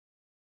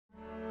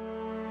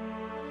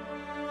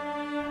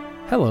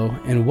Hello,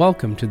 and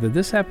welcome to the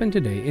This Happened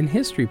Today in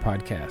History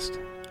podcast.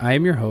 I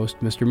am your host,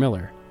 Mr.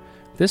 Miller.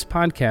 This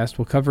podcast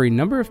will cover a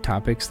number of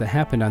topics that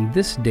happened on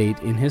this date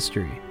in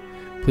history.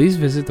 Please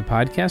visit the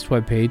podcast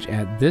webpage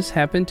at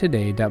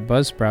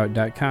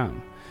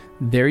thishappenedtoday.buzzsprout.com.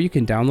 There you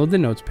can download the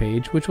notes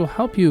page, which will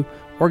help you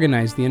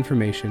organize the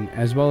information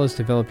as well as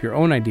develop your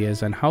own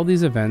ideas on how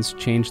these events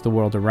change the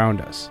world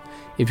around us.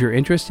 If you're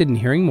interested in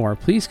hearing more,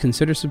 please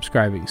consider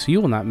subscribing so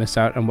you will not miss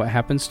out on what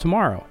happens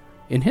tomorrow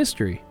in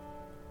history.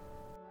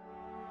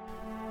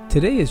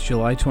 Today is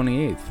July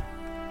 28th.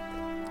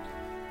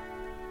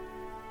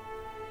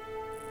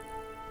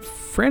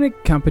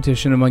 Frantic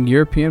competition among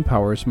European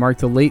powers marked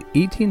the late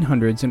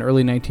 1800s and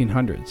early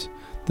 1900s.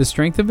 The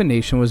strength of a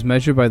nation was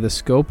measured by the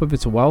scope of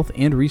its wealth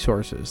and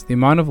resources, the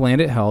amount of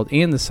land it held,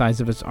 and the size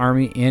of its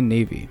army and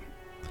navy.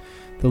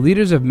 The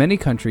leaders of many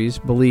countries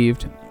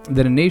believed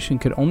that a nation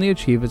could only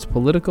achieve its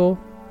political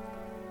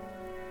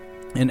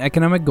and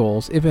economic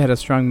goals if it had a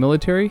strong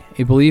military,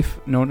 a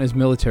belief known as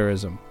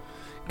militarism.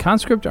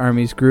 Conscript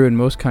armies grew in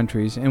most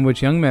countries, in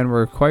which young men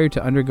were required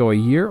to undergo a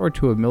year or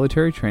two of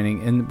military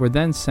training and were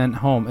then sent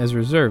home as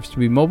reserves to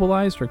be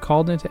mobilized or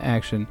called into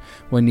action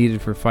when needed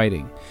for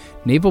fighting.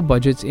 Naval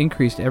budgets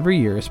increased every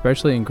year,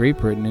 especially in Great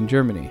Britain and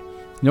Germany.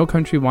 No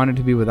country wanted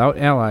to be without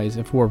allies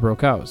if war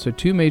broke out, so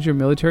two major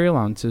military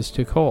alliances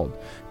took hold.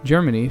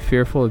 Germany,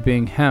 fearful of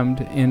being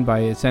hemmed in by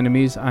its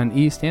enemies on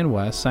east and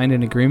west, signed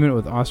an agreement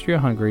with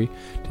Austria-Hungary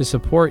to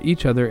support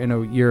each other in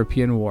a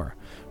European war.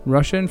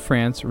 Russia and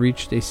France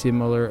reached a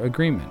similar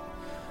agreement.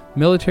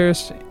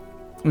 Militarists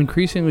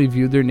increasingly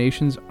viewed their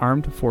nation's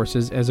armed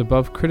forces as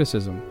above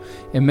criticism,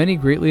 and many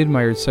greatly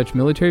admired such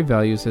military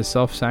values as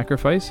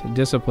self-sacrifice,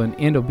 discipline,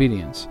 and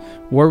obedience.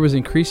 War was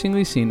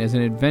increasingly seen as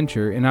an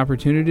adventure, an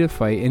opportunity to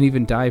fight and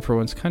even die for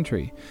one's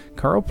country.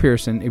 Karl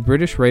Pearson, a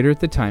British writer at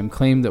the time,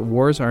 claimed that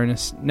wars are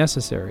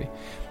necessary.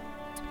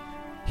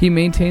 He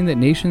maintained that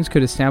nations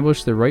could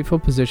establish their rightful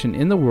position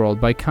in the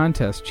world by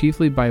contest,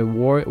 chiefly by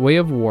way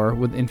of war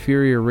with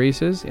inferior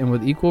races, and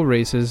with equal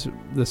races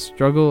the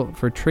struggle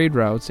for trade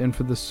routes and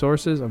for the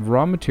sources of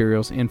raw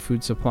materials and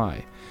food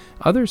supply.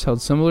 Others held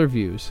similar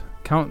views.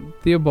 Count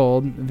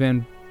Theobald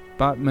van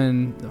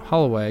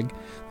Bothmann-Hollweg,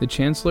 the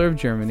Chancellor of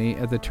Germany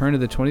at the turn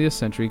of the 20th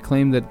century,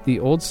 claimed that the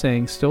old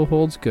saying still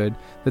holds good,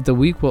 that the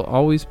weak will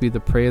always be the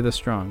prey of the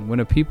strong.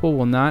 When a people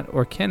will not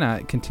or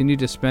cannot continue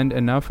to spend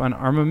enough on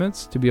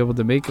armaments to be able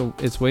to make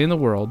its way in the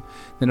world,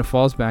 then it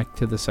falls back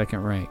to the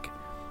second rank.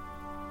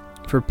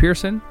 For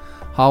Pearson,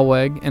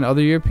 Hollweg, and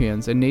other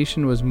Europeans, a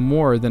nation was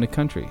more than a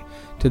country.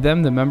 To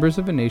them, the members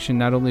of a nation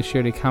not only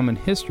shared a common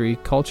history,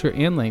 culture,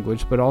 and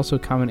language, but also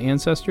common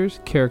ancestors,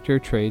 character,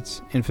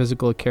 traits, and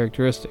physical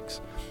characteristics.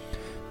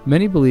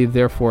 Many believed,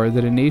 therefore,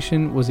 that a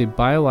nation was a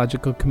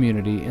biological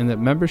community and that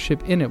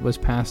membership in it was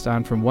passed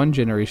on from one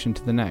generation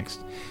to the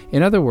next.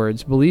 In other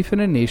words, belief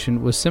in a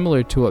nation was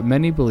similar to what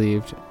many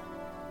believed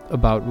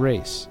about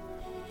race.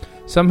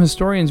 Some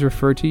historians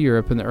refer to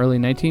Europe in the early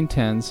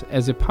 1910s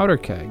as a powder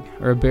keg,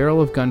 or a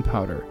barrel of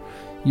gunpowder.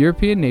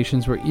 European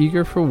nations were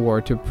eager for war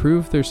to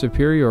prove their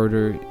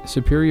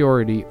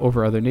superiority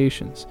over other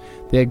nations.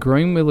 They had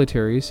growing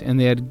militaries, and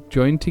they had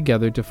joined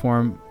together to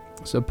form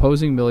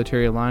opposing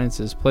military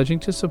alliances, pledging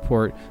to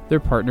support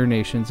their partner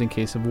nations in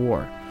case of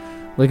war.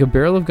 Like a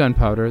barrel of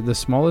gunpowder, the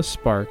smallest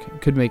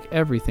spark could make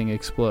everything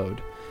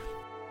explode.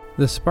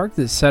 The spark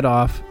that set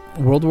off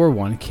World War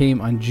I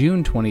came on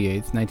June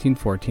 28,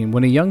 1914,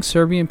 when a young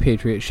Serbian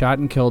patriot shot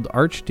and killed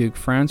Archduke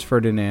Franz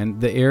Ferdinand,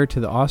 the heir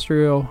to the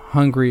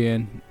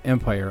Austro-Hungarian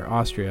Empire,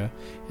 Austria,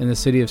 in the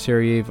city of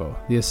Sarajevo.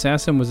 The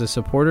assassin was a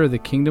supporter of the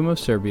Kingdom of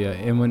Serbia,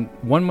 and when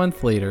 1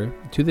 month later,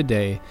 to the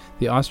day,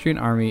 the Austrian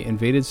army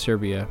invaded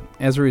Serbia,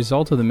 as a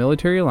result of the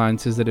military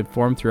alliances that had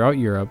formed throughout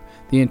Europe,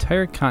 the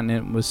entire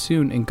continent was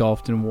soon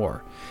engulfed in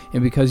war.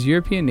 And because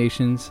European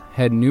nations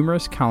had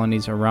numerous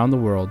colonies around the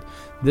world,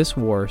 this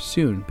war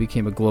soon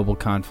became a global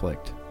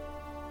conflict.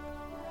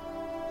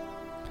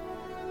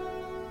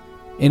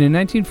 And in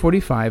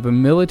 1945, a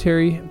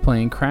military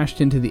plane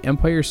crashed into the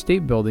Empire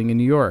State Building in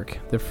New York.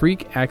 The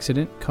freak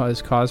accident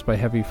was caused by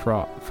heavy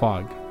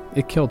fog.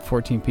 It killed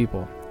 14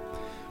 people.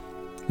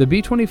 The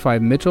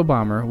B-25 Mitchell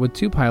bomber, with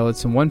 2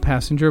 pilots and 1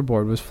 passenger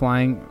aboard, was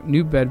flying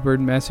New Bedford,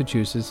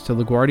 Massachusetts to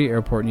LaGuardia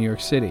Airport, New York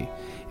City.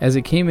 As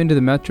it came into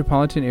the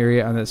metropolitan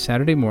area on that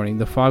Saturday morning,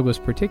 the fog was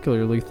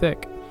particularly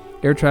thick.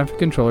 Air traffic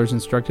controllers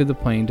instructed the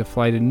plane to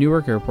fly to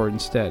Newark Airport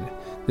instead.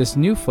 This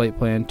new flight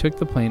plan took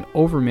the plane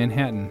over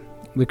Manhattan.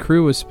 The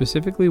crew was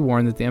specifically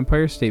warned that the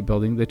Empire State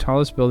Building, the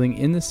tallest building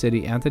in the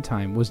city at the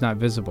time, was not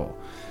visible.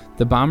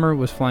 The bomber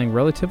was flying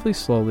relatively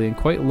slowly and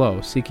quite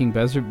low, seeking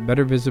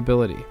better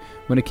visibility,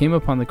 when it came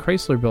upon the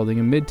Chrysler Building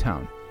in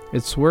Midtown.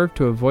 It swerved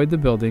to avoid the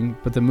building,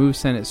 but the move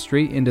sent it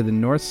straight into the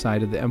north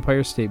side of the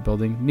Empire State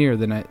Building near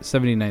the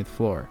 79th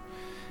floor.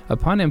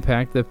 Upon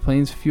impact, the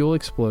plane's fuel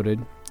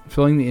exploded,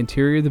 filling the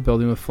interior of the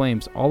building with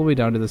flames all the way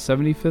down to the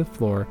 75th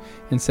floor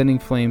and sending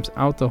flames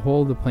out the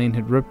hole the plane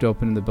had ripped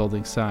open in the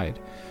building's side.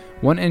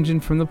 One engine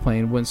from the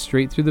plane went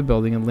straight through the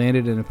building and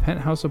landed in a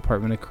penthouse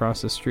apartment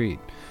across the street.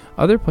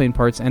 Other plane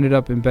parts ended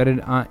up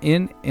embedded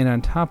in and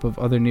on top of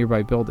other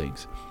nearby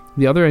buildings.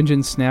 The other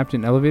engine snapped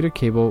an elevator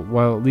cable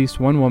while at least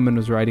one woman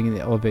was riding in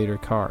the elevator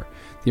car.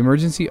 The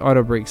emergency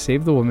auto brake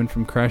saved the woman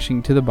from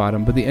crashing to the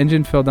bottom, but the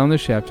engine fell down the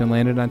shaft and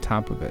landed on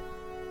top of it.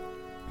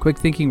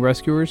 Quick-thinking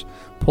rescuers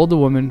pulled the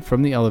woman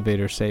from the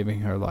elevator, saving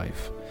her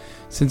life.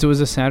 Since it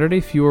was a Saturday,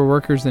 fewer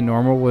workers than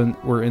normal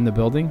were in the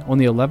building.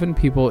 Only 11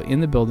 people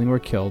in the building were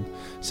killed,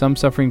 some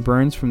suffering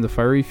burns from the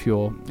fiery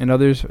fuel, and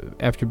others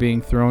after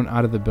being thrown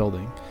out of the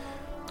building.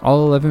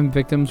 All 11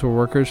 victims were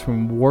workers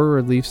from War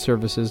Relief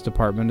Services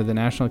Department of the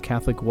National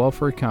Catholic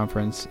Welfare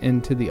Conference,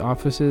 into the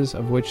offices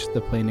of which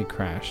the plane had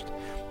crashed.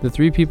 The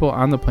 3 people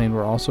on the plane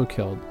were also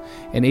killed.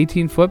 An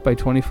 18-foot by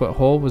 20-foot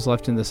hole was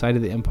left in the side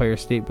of the Empire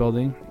State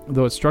Building.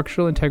 Though its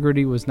structural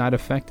integrity was not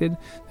affected,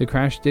 the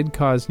crash did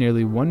cause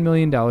nearly $1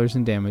 million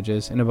in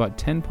damages and about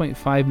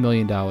 $10.5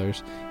 million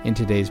in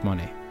today's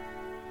money.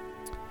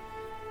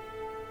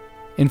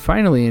 And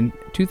finally, in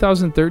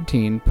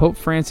 2013, Pope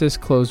Francis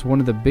closed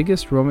one of the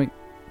biggest Roman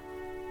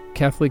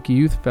Catholic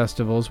youth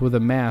festivals with a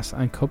mass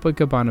on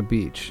Copacabana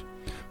Beach.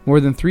 More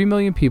than 3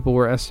 million people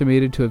were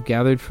estimated to have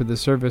gathered for the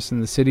service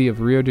in the city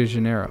of Rio de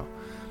Janeiro.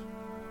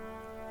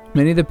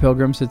 Many of the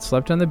pilgrims had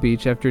slept on the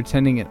beach after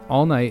attending an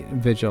all-night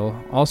vigil,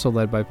 also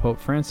led by Pope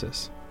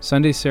Francis.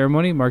 Sunday's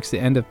ceremony marks the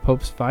end of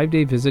Pope's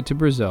 5-day visit to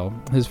Brazil,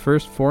 his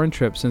first foreign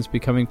trip since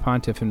becoming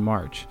pontiff in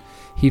March.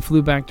 He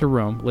flew back to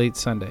Rome late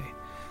Sunday.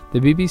 The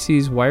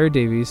BBC's Wire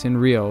Davies in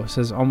Rio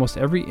says almost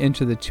every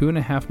inch of the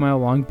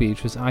 2.5-mile-long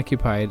beach was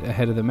occupied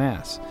ahead of the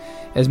Mass,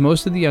 as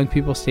most of the young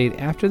people stayed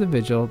after the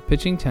vigil,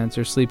 pitching tents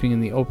or sleeping in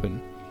the open.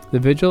 The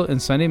vigil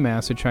and Sunday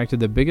Mass attracted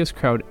the biggest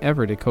crowd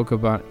ever to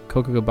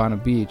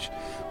Copacabana Beach,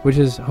 which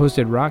has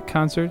hosted rock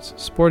concerts,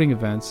 sporting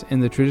events,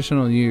 and the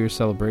traditional New Year's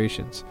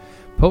celebrations.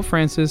 Pope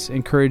Francis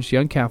encouraged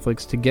young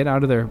Catholics to get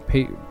out of their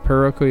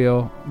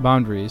parochial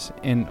boundaries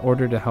in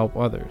order to help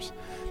others.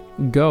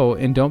 Go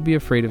and don't be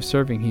afraid of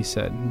serving, he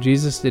said.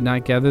 Jesus did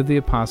not gather the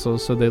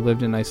apostles so they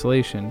lived in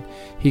isolation.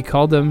 He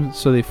called them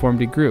so they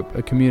formed a group,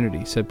 a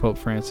community, said Pope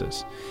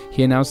Francis.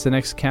 He announced the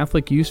next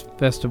Catholic Youth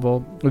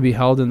Festival would be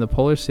held in the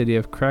Polish city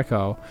of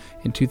Krakow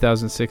in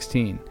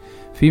 2016.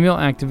 Female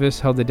activists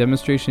held a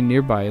demonstration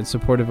nearby in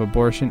support of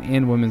abortion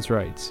and women's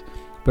rights.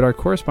 But our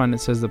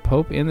correspondent says the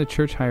Pope and the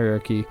church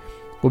hierarchy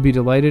will be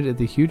delighted at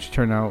the huge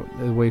turnout,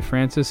 the way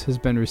Francis has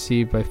been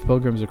received by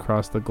pilgrims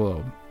across the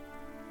globe.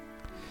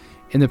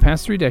 In the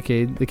past 3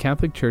 decades, the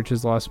Catholic Church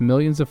has lost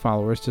millions of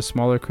followers to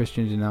smaller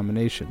Christian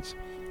denominations.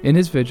 In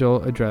his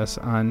vigil address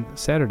on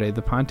Saturday,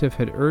 the pontiff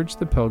had urged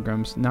the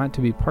pilgrims not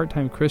to be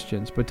part-time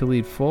Christians, but to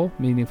lead full,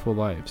 meaningful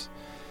lives.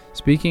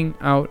 Speaking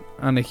out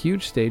on a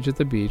huge stage at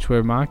the beach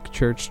where a mock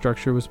church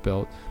structure was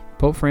built,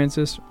 Pope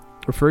Francis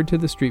referred to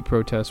the street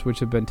protests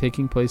which have been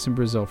taking place in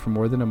Brazil for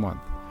more than a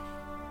month.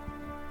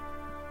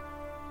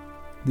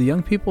 The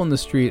young people in the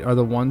street are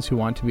the ones who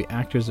want to be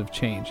actors of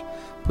change.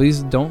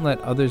 Please don't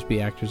let others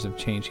be actors of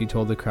change, he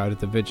told the crowd at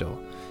the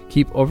vigil.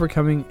 Keep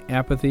overcoming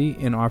apathy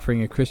and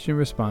offering a Christian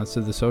response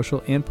to the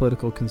social and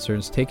political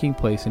concerns taking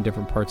place in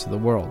different parts of the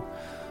world.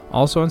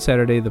 Also on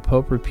Saturday, the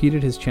Pope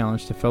repeated his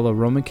challenge to fellow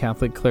Roman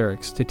Catholic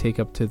clerics to take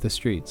up to the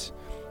streets.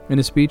 In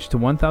a speech to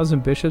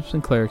 1,000 bishops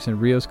and clerics in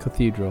Rio's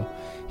cathedral,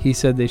 he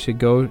said they should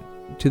go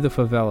to the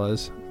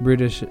favelas,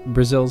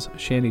 Brazil's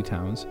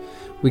shantytowns.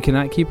 We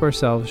cannot keep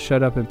ourselves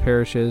shut up in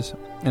parishes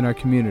and our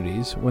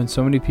communities when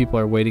so many people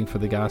are waiting for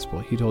the gospel,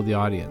 he told the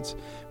audience.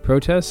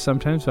 Protests,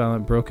 sometimes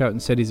violent, broke out in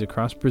cities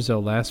across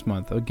Brazil last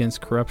month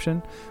against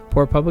corruption,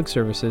 poor public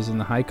services, and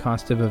the high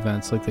cost of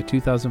events like the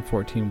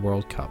 2014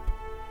 World Cup.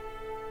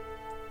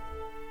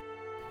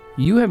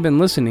 You have been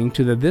listening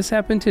to the This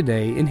Happened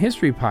Today in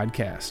History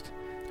podcast.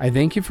 I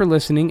thank you for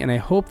listening, and I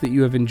hope that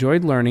you have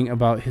enjoyed learning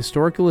about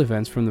historical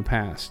events from the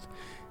past.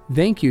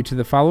 Thank you to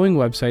the following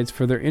websites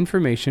for their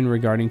information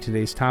regarding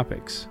today's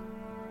topics.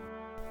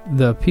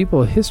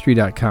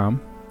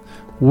 ThePeopleHistory.com.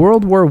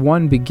 World War I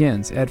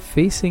begins at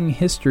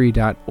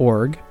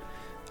FacingHistory.org.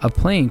 A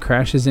plane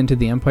crashes into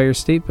the Empire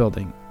State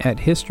Building at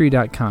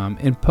History.com.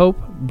 And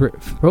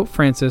Pope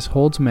Francis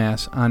holds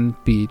Mass on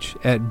beach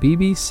at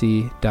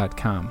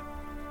BBC.com.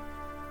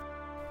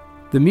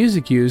 The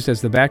music used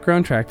as the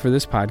background track for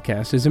this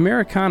podcast is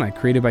Americana,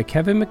 created by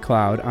Kevin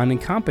MacLeod on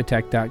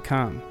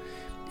Incompetech.com.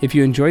 If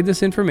you enjoyed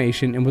this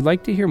information and would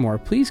like to hear more,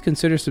 please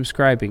consider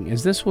subscribing,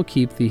 as this will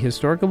keep the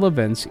historical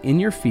events in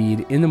your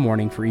feed in the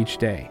morning for each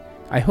day.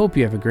 I hope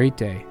you have a great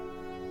day.